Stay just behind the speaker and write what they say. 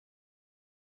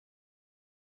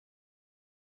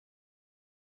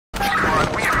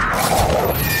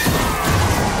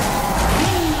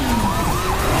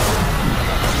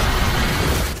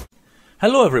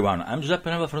Hello everyone, I'm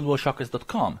Giuseppe Neva from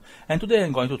DualShockers.com, and today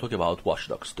I'm going to talk about Watch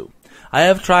Dogs 2. I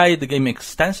have tried the game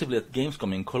extensively at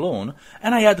Gamescom in Cologne,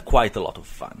 and I had quite a lot of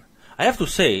fun. I have to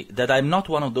say that I'm not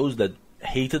one of those that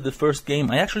hated the first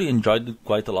game. I actually enjoyed it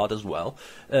quite a lot as well,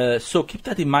 so keep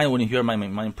that in mind when you hear my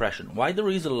impression. Why there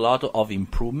is a lot of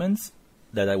improvements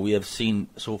that we have seen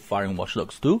so far in Watch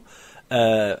Dogs 2,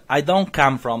 I don't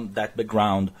come from that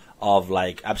background of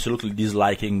like absolutely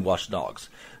disliking Watch Dogs.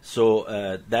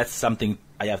 So that's something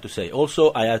I have to say.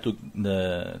 Also, I have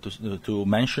to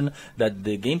mention that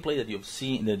the gameplay that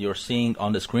you're seeing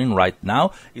on the screen right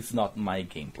now, it's not my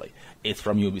gameplay. It's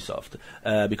from Ubisoft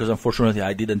because unfortunately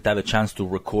I didn't have a chance to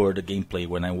record the gameplay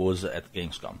when I was at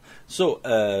Gamescom.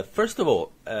 So first of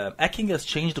all, hacking has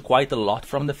changed quite a lot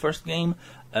from the first game.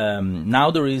 Now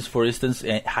there is, for instance,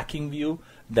 a hacking view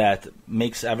that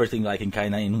makes everything like in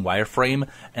wireframe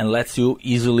and lets you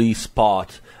easily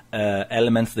spot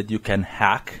elements that you can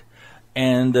hack,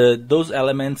 and those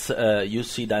elements you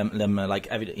see them like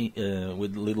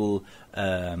with little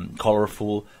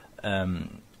colorful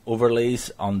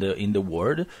overlays in the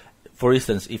world. For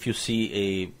instance, if you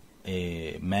see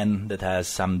a man that has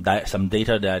some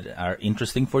data that are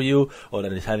interesting for you, or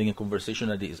that is having a conversation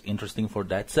that is interesting for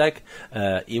DedSec,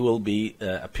 it will be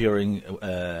appearing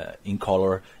in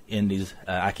color in this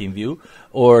hacking view.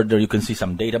 Or there you can see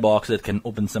some data box that can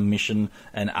open some mission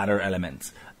and other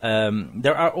elements.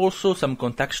 There are also some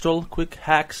contextual quick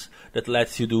hacks that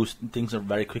lets you do things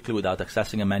very quickly without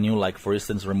accessing a menu, like for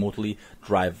instance remotely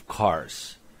drive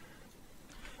cars.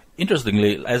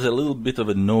 Interestingly, as a little bit of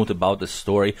a note about the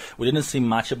story, we didn't see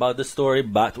much about the story,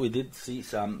 but we did see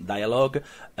some dialogue,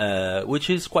 which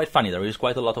is quite funny. There is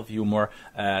quite a lot of humor.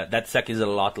 DedSec is a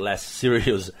lot less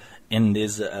serious in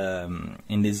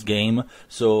this game,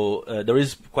 so there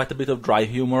is quite a bit of dry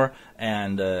humor,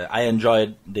 and I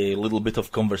enjoyed the little bit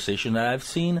of conversation that I've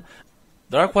seen.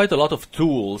 There are quite a lot of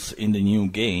tools in the new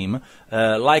game,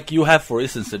 like you have, for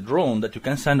instance, a drone that you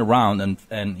can send around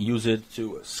and use it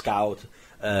to scout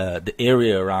the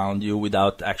area around you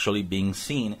without actually being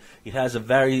seen. It has a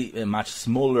very much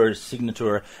smaller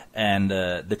signature and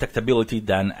detectability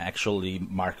than actually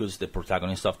Marcus, the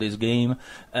protagonist of this game.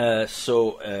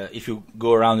 So if you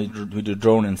go around with the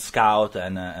drone and scout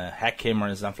and hack camera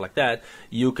and stuff like that,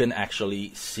 you can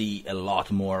actually see a lot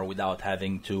more without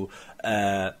having to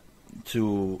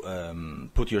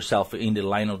put yourself in the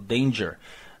line of danger.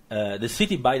 The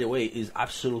city, by the way, is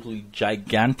absolutely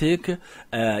gigantic.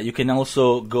 You can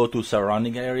also go to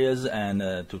surrounding areas and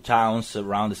to towns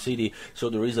around the city, so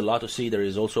there is a lot to see. There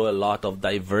is also a lot of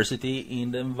diversity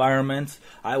in the environment.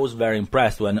 I was very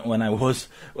impressed when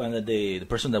the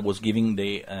person that was giving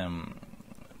the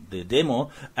demo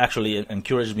actually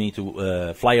encouraged me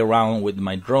to fly around with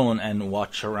my drone and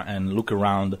watch and look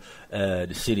around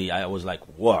the city. I was like,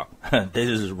 wow, this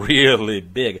is really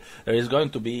big. There is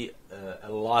going to be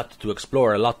a lot to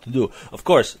explore, a lot to do. Of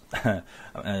course,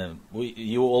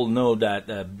 you all know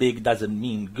that big doesn't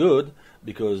mean good,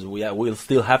 because we'll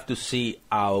still have to see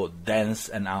how dense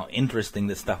and how interesting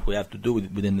the stuff we have to do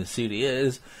within the city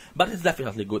is, but it's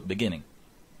definitely a good beginning.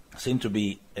 Seems to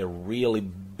be a really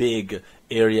big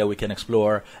area we can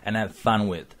explore and have fun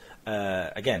with.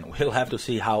 Again, we'll have to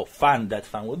see how fun that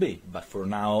fun will be, but for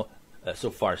now, so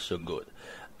far so good.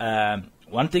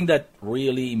 One thing that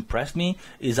really impressed me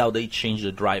is how they changed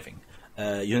the driving.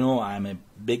 I'm a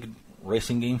big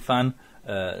racing game fan,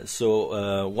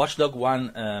 so Watch Dogs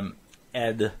 1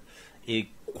 had a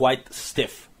quite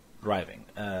stiff driving,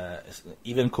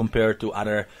 even compared to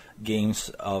other games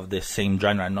of the same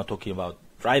genre. I'm not talking about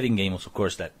driving games, of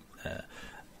course, that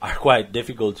are quite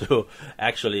difficult to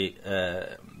actually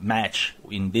match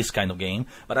in this kind of game,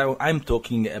 but I'm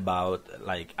talking about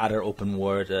like other open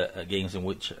world games in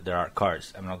which there are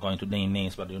cars. I'm not going to name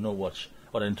names, but you know what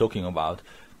I'm talking about.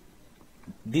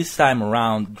 This time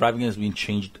around, driving has been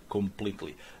changed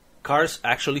completely. Cars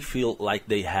actually feel like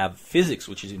they have physics,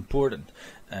 which is important.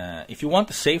 If you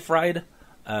want a safe ride,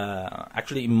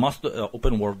 actually in most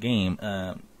open world game,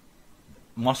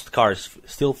 most cars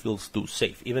still feels too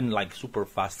safe, even like super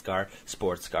fast car,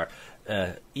 sports car.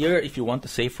 Here, if you want a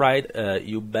safe ride,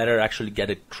 you better actually get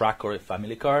a truck or a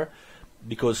family car,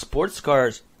 because sports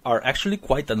cars are actually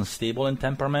quite unstable and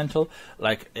temperamental.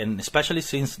 And especially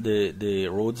since the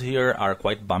roads here are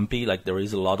quite bumpy, like there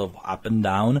is a lot of up and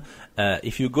down.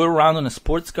 If you go around on a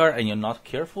sports car and you're not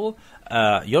careful,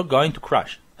 you're going to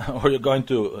crash, or you're going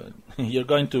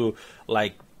to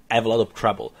like have a lot of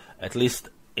trouble. At least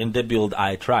in the build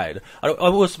I tried. It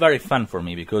was very fun for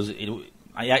me because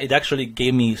it actually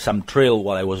gave me some thrill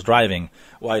while I was driving,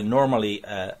 while normally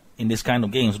in this kind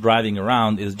of games driving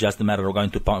around is just a matter of going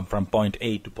from point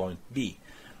A to point B.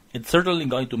 it's certainly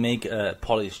going to make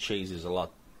police chases a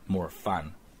lot more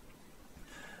fun.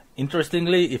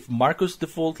 Interestingly, if Marcus'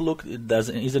 default look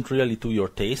isn't really to your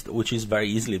taste, which is very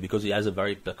easily because he has a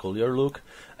very peculiar look.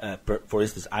 For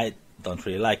instance, I don't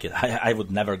really like it. I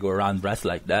would never go around dressed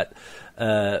like that.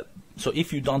 So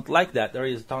if you don't like that, there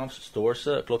is a ton of stores,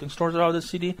 clothing stores around the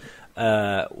city,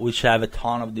 which have a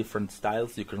ton of different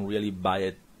styles. You can really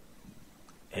buy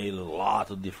a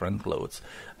lot of different clothes.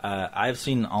 I've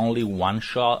seen only one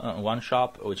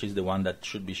shop, which is the one that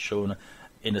should be shown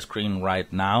in the screen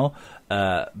right now.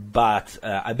 But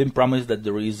I've been promised that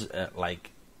there is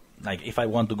like if I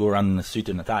want to go around in a suit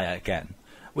and a tie, I can,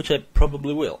 which I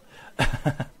probably will.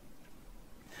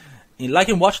 Like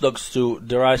in Watch Dogs 2,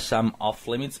 there are some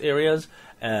off-limits areas,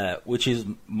 which is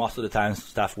most of the time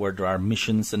stuff where there are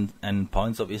missions and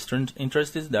points of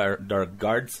interest. There are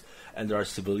guards and there are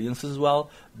civilians as well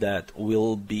that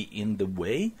will be in the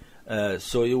way.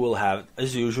 So you will have,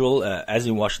 as usual, as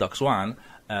in Watch Dogs 1,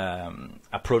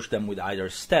 approach them with either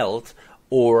stealth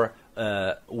or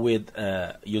with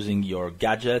using your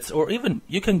gadgets, or even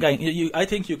you can. I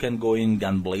think you can go in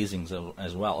gun blazing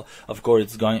as well. Of course,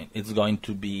 it's going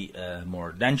to be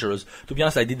more dangerous. To be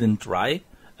honest, I didn't try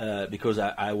because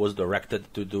I was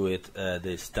directed to do it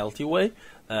the stealthy way,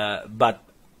 but.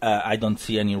 I don't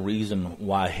see any reason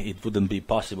why it wouldn't be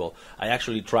possible. I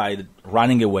actually tried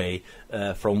running away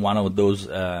from one of those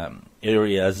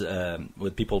areas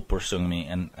with people pursuing me,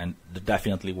 and there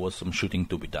definitely was some shooting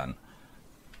to be done.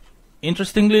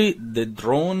 Interestingly, the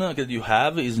drone that you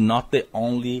have is not the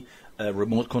only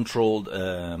remote-controlled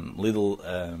little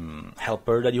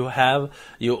helper that you have.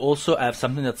 You also have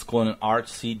something that's called an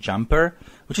RC jumper,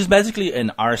 which is basically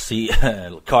an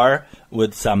RC car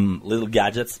with some little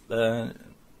gadgets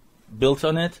built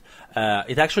on it.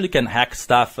 It actually can hack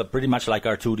stuff pretty much like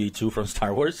R2-D2 from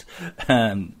Star Wars.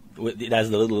 It has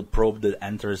the little probe that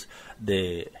enters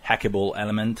the hackable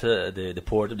element, the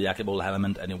port of the hackable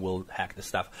element, and it will hack the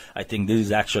stuff. I think this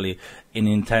is actually an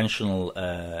intentional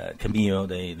cameo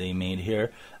they made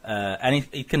here. And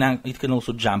it can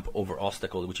also jump over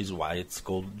obstacles, which is why it's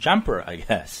called Jumper, I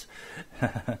guess.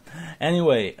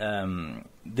 Anyway,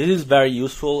 this is very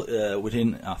useful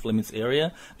within off-limits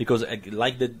area because,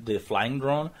 like the flying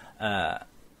drone,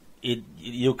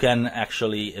 you can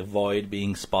actually avoid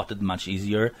being spotted much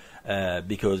easier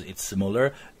because it's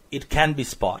smaller. It can be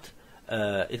spot.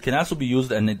 It can also be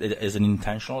used as an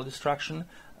intentional distraction,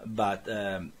 but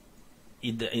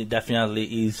it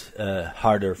definitely is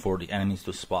harder for the enemies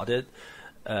to spot it.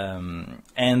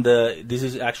 And this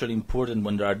is actually important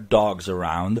when there are dogs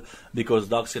around, because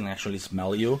dogs can actually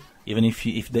smell you, even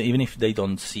if they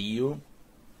don't see you.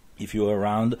 If you're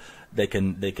around, they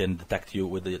can detect you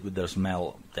with their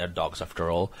smell. They're dogs after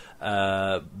all.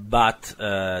 But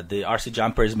the RC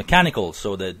jumper is mechanical,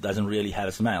 so that doesn't really have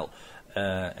a smell,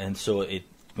 and so it's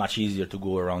much easier to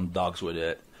go around dogs with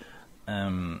it.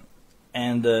 And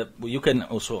you can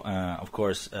also, of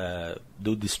course,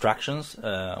 do distractions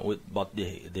with both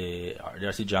the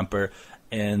RC jumper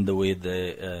and with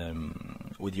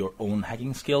your own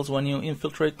hacking skills when you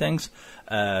infiltrate things.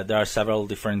 There are several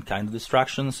different kinds of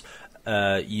distractions.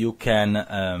 You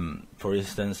can, for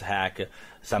instance, hack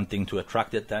something to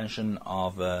attract the attention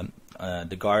of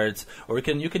the guards, or you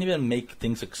can even make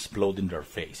things explode in their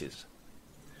faces.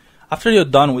 After you're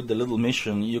done with the little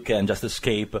mission, you can just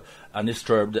escape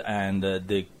undisturbed, and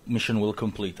the mission will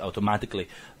complete automatically.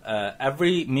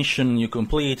 Every mission you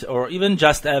complete, or even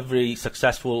just every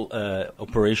successful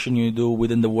operation you do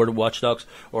within the world of Watch Dogs,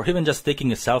 or even just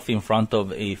taking a selfie in front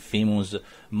of a famous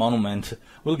monument,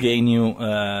 will gain you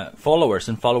followers.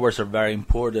 And followers are very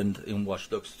important in Watch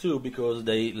Dogs 2 because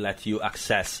they let you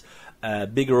access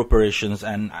bigger operations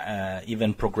and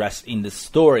even progress in the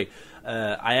story.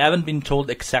 I haven't been told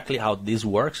exactly how this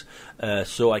works,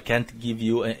 so I can't give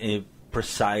you a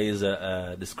precise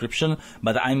description,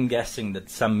 but I'm guessing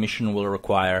that some mission will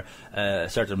require a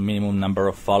certain minimum number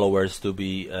of followers to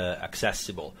be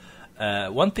accessible.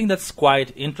 One thing that's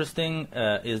quite interesting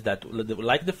is that,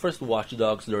 like the first Watch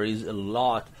Dogs, there is a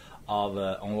lot of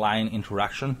online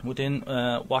interaction within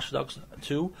Watch Dogs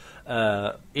 2.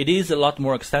 It is a lot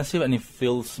more extensive and it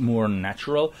feels more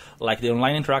natural. Like the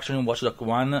online interaction in Watch Dogs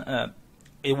 1,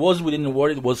 it was within the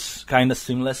world, it was kind of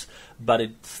seamless, but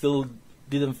it still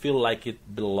didn't feel like it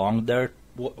belonged there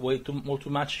way too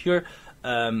much. Here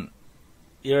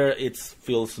it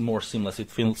feels more seamless. It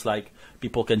feels like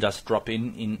people can just drop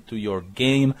into your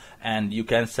game, and you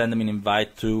can send them an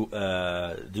invite to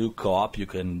do co-op. You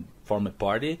can form a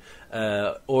party,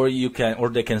 or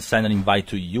they can send an invite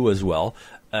to you as well.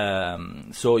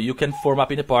 So you can form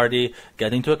up in a party,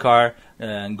 get into a car,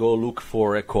 and go look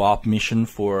for a co-op mission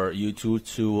for you two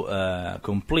to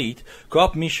complete.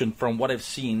 Co-op mission, from what I've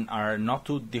seen, are not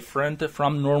too different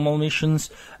from normal missions.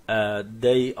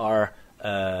 They are,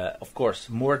 of course,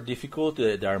 more difficult.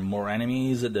 There are more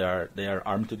enemies. They are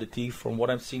armed to the teeth, from what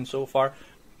I've seen so far.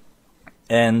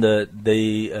 And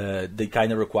they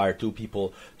kind of require two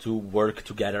people to work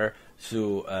together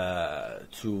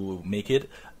to make it.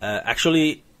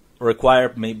 Actually,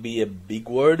 require may be a big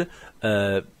word.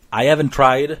 I haven't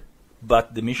tried,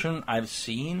 but the mission I've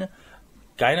seen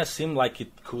kind of seemed like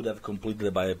it could have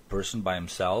completed by a person by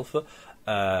himself,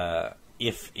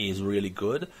 if he's really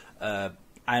good.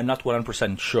 I'm not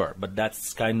 100% sure, but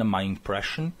that's kind of my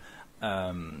impression.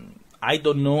 I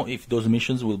don't know if those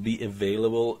missions will be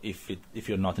available if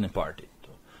you're not in a party.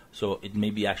 So it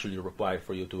may be actually required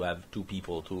for you to have two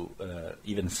people to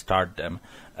even start them.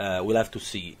 We'll have to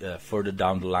see further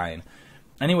down the line.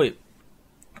 Anyway,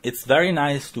 it's very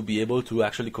nice to be able to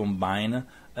actually combine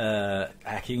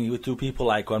hacking with two people.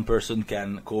 Like one person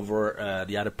can cover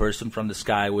the other person from the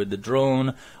sky with the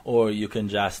drone, or you can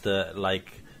just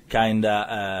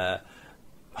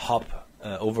hop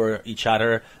over each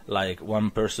other. Like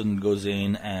one person goes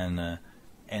in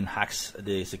and hacks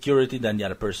the security, then the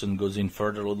other person goes in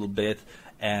further a little bit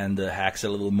and hacks a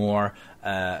little more,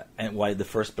 and while the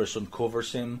first person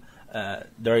covers him.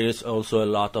 There is also a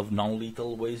lot of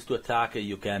non-lethal ways to attack.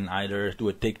 You can either do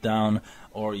a takedown,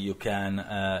 or you can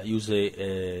use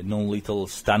a non-lethal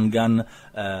stun gun.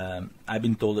 I've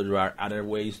been told that there are other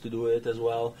ways to do it as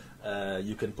well.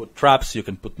 You can put traps, you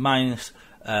can put mines.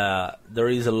 There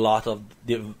is a lot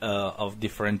of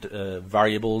different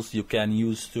variables you can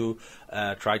use to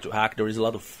try to hack. There is a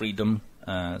lot of freedom,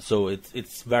 so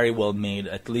it's very well made.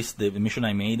 At least the mission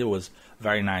I made was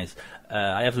very nice.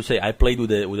 I have to say, I played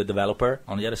with a developer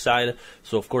on the other side,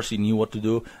 so of course he knew what to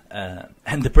do.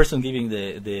 And the person giving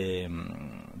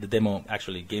the demo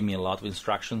actually gave me a lot of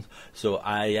instructions. So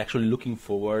I actually looking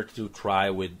forward to try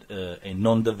with a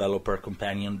non-developer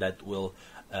companion that will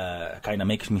kind of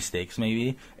make mistakes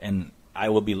maybe, and I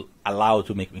will be allowed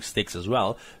to make mistakes as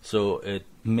well. So it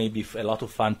may be a lot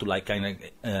of fun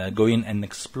to go in and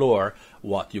explore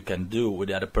what you can do with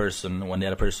the other person when the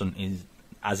other person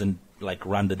hasn't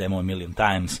run the demo a million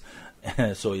times.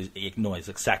 So he knows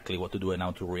exactly what to do and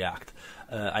how to react.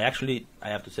 I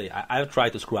have to say, I've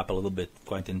tried to screw up a little bit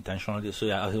quite intentionally. So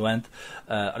yeah, I went.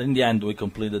 In the end, we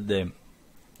completed the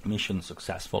mission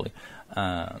successfully.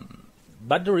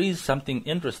 But there is something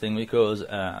interesting, because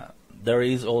there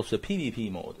is also a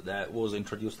PvP mode that was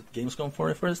introduced at Gamescom for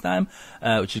the first time,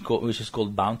 which is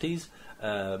called bounties.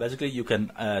 Basically, you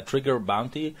can trigger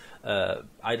bounty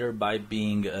either by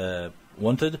being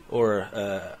wanted, or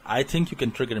I think you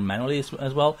can trigger it manually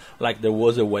as well. Like there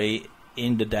was a way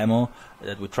in the demo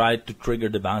that we tried to trigger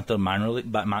the bounty manually.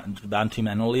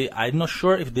 I'm not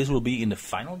sure if this will be in the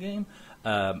final game.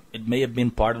 It may have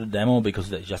been part of the demo because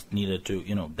they just needed to,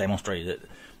 demonstrate it.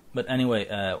 But anyway,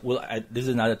 this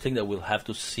is another thing that we'll have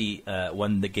to see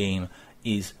when the game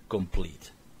is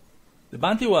complete. The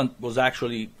bounty one was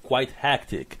actually quite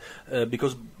hectic,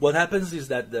 because what happens is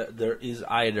that there is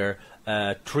either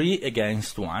 3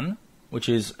 against 1, which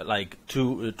is like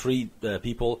 3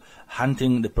 people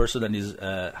hunting the person that is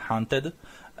hunted.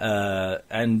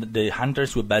 And the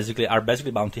hunters are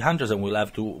basically bounty hunters, and we'll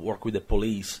have to work with the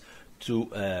police to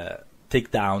take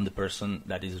down the person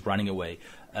that is running away.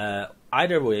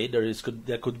 Either way, there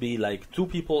could be like 2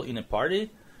 people in a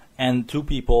party and 2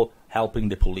 people helping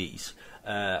the police.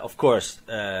 Of course,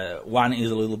 one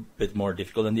is a little bit more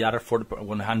difficult than the other for the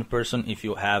 100 person. If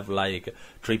you have like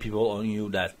 3 people on you,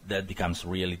 that becomes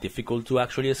really difficult to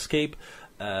actually escape.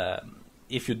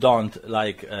 If you don't,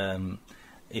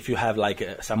 if you have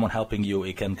someone helping you,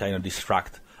 it can kind of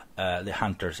distract the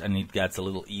hunters, and it gets a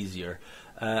little easier.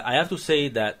 I have to say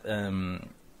that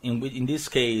in this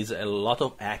case, a lot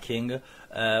of hacking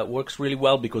works really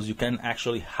well, because you can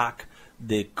actually hack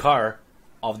the car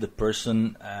of the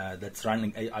person that's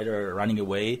either running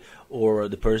away or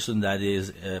the person that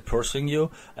is pursuing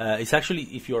you. It's actually,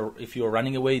 if you're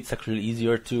running away, it's actually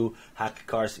easier to hack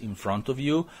cars in front of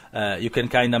you. You can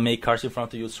kind of make cars in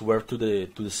front of you swerve to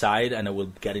the side, and it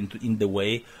will get in the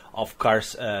way of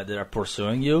cars that are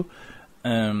pursuing you.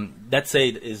 That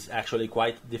said, is actually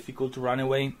quite difficult to run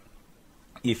away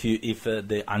if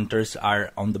the hunters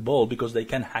are on the ball, because they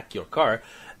can hack your car.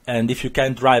 And if you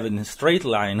can't drive in a straight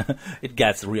line, it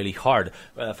gets really hard.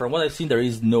 From what I've seen, there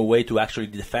is no way to actually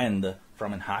defend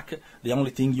from a hack. The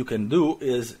only thing you can do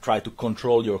is try to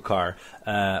control your car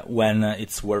when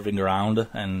it's swerving around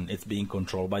and it's being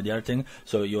controlled by the other thing.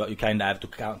 So you kind of have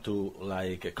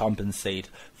to compensate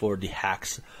for the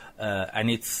hacks,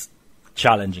 and it's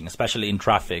challenging, especially in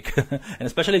traffic, and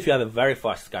especially if you have a very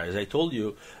fast car. As I told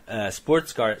you,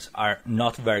 sports cars are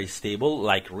not very stable,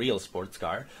 like real sports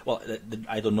car. Well,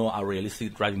 I don't know how realistic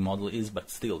the driving model is,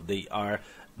 but still, they are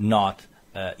not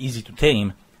easy to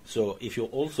tame. So if you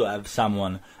also have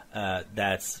someone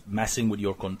that's messing with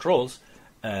your controls,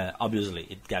 obviously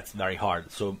it gets very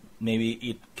hard. So maybe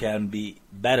it can be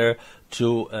better to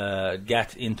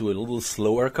get into a little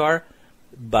slower car,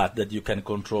 but that you can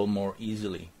control more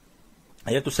easily.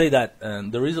 I have to say that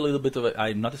there is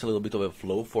I noticed a little bit of a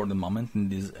flow for the moment in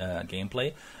this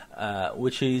gameplay,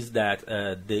 which is that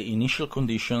the initial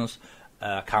conditions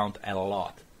count a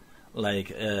lot.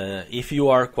 Like if you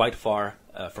are quite far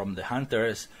from the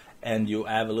hunters and you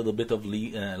have a little bit of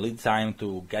lead time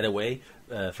to get away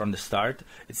from the start,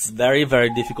 it's very, very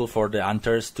difficult for the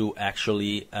hunters to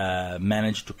actually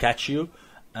manage to catch you.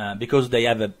 Because they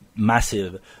have a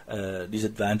massive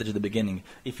disadvantage at the beginning.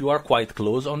 If you are quite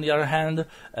close, on the other hand,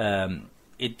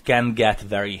 it can get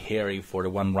very hairy for the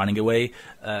one running away,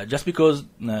 just because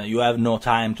you have no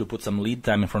time to put some lead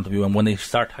time in front of you, and when they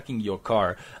start hacking your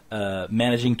car,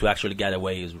 managing to actually get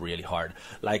away is really hard.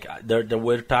 Like there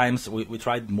were times, we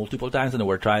tried multiple times, and there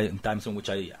were times in which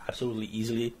I absolutely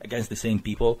easily, against the same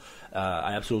people,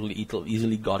 I absolutely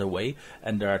easily got away,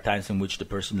 and there are times in which the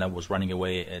person that was running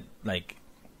away,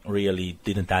 really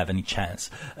didn't have any chance.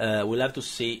 We'll have to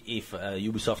see if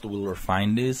Ubisoft will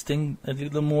refine this thing a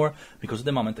little more, because at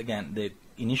the moment, again, the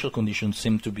initial conditions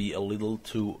seem to be a little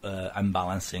too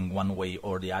unbalancing one way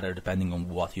or the other, depending on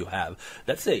what you have.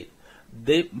 Let's say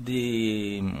the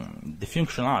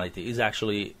functionality is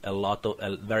actually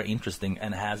very interesting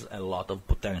and has a lot of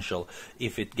potential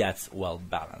if it gets well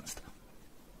balanced.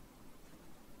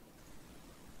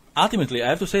 Ultimately, I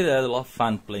have to say that I had a lot of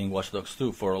fun playing Watch Dogs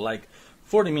 2 for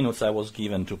 40 minutes I was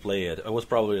given to play it. I was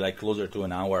probably closer to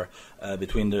an hour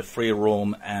between the free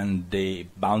roam and the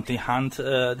bounty hunt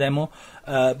demo.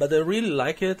 But I really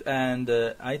like it, and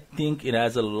I think it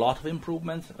has a lot of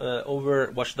improvements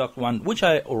over Watch Dogs 1, which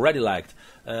I already liked.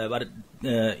 But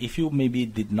if you maybe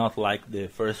did not like the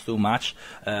first two much,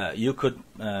 you could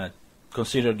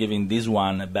consider giving this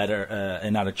one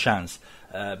another chance,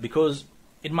 because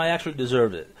it might actually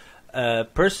deserve it.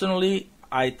 Personally,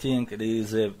 I think it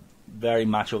is very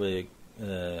much of a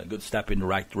good step in the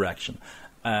right direction.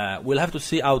 We'll have to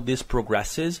see how this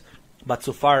progresses, but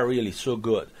so far, really, so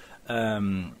good.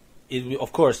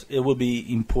 Of course, it will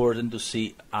be important to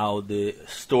see how the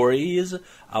story is,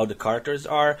 how the characters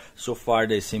are. So far,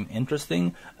 they seem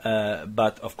interesting,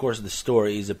 but of course, the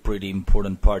story is a pretty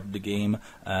important part of the game.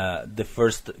 The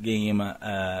first game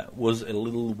was a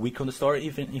little weak on the story,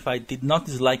 even if I did not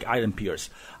dislike Iron Pierce.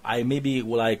 I maybe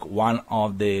like one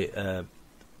of the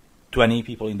 20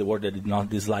 people in the world that did not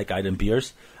dislike Iron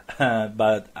Pierce,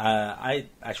 but I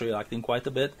actually liked him quite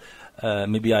a bit.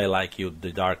 Maybe I like you,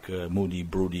 the dark, moody,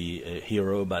 broody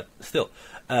hero, but still,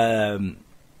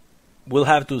 we'll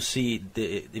have to see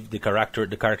if the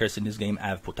characters in this game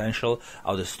have potential,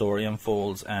 how the story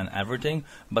unfolds, and everything.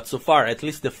 But so far, at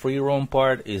least the free roam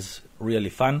part is really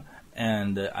fun,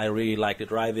 and I really like the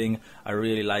driving. I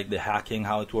really like the hacking,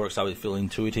 how it works, how it feels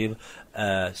intuitive.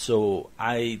 So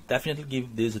I definitely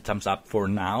give this a thumbs up for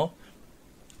now.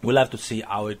 We'll have to see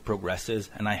how it progresses,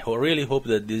 and I really hope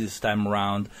that this time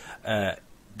around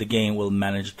the game will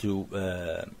manage to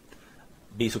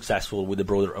be successful with the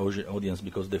broader audience,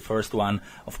 because the first one,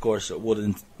 of course,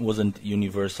 wasn't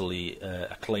universally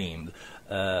acclaimed.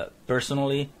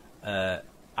 Personally,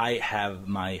 I have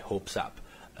my hopes up.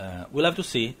 We'll have to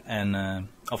see, and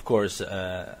of course,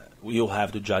 you'll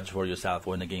have to judge for yourself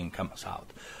when the game comes out.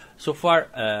 So far,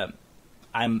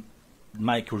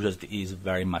 my curiosity is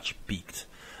very much piqued.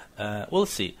 We'll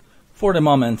see. For the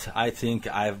moment, I think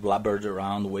I've blabbered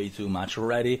around way too much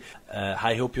already.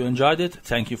 I hope you enjoyed it.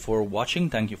 Thank you for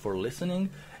watching. Thank you for listening.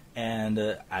 And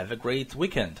have a great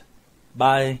weekend.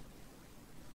 Bye.